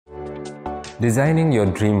Designing your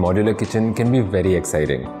dream modular kitchen can be very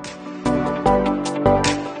exciting.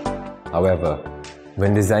 However,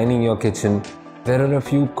 when designing your kitchen, there are a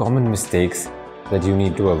few common mistakes that you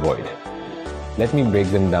need to avoid. Let me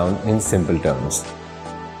break them down in simple terms.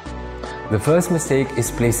 The first mistake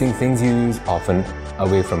is placing things you use often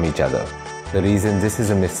away from each other. The reason this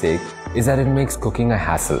is a mistake is that it makes cooking a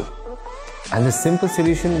hassle. And the simple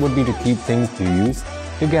solution would be to keep things you use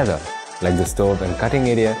together, like the stove and cutting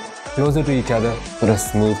area, closer to each other for a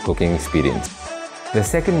smooth cooking experience. The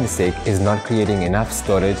second mistake is not creating enough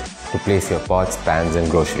storage to place your pots, pans and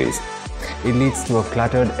groceries. It leads to a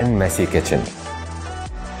cluttered and messy kitchen.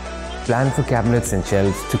 Plan for cabinets and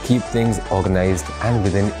shelves to keep things organized and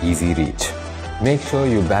within easy reach. Make sure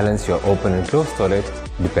you balance your open and closed storage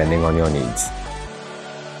depending on your needs.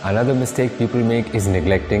 Another mistake people make is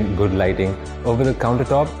neglecting good lighting over the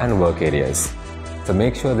countertop and work areas. So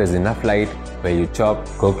make sure there's enough light where you chop,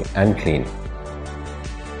 cook and clean.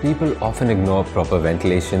 People often ignore proper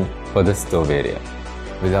ventilation for the stove area.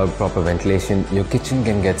 Without proper ventilation, your kitchen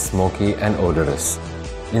can get smoky and odorous.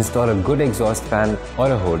 Install a good exhaust fan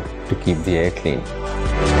or a hood to keep the air clean.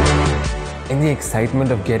 In the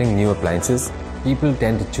excitement of getting new appliances, people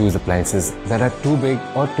tend to choose appliances that are too big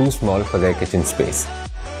or too small for their kitchen space.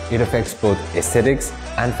 It affects both aesthetics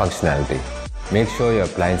and functionality. Make sure your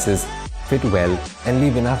appliances fit well and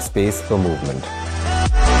leave enough space for movement.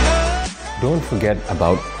 Don't forget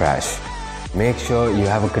about trash. Make sure you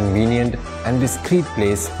have a convenient and discreet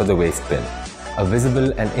place for the waste bin. A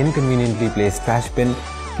visible and inconveniently placed trash bin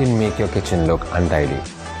can make your kitchen look untidy.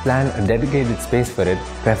 Plan a dedicated space for it,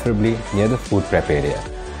 preferably near the food prep area.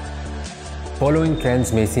 Following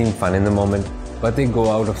trends may seem fun in the moment, but they go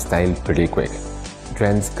out of style pretty quick.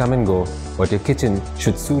 Trends come and go, but your kitchen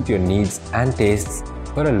should suit your needs and tastes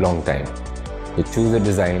for a long time. So choose a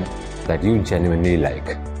design that you genuinely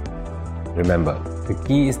like. Remember, the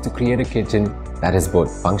key is to create a kitchen that is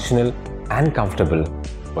both functional and comfortable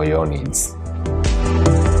for your needs.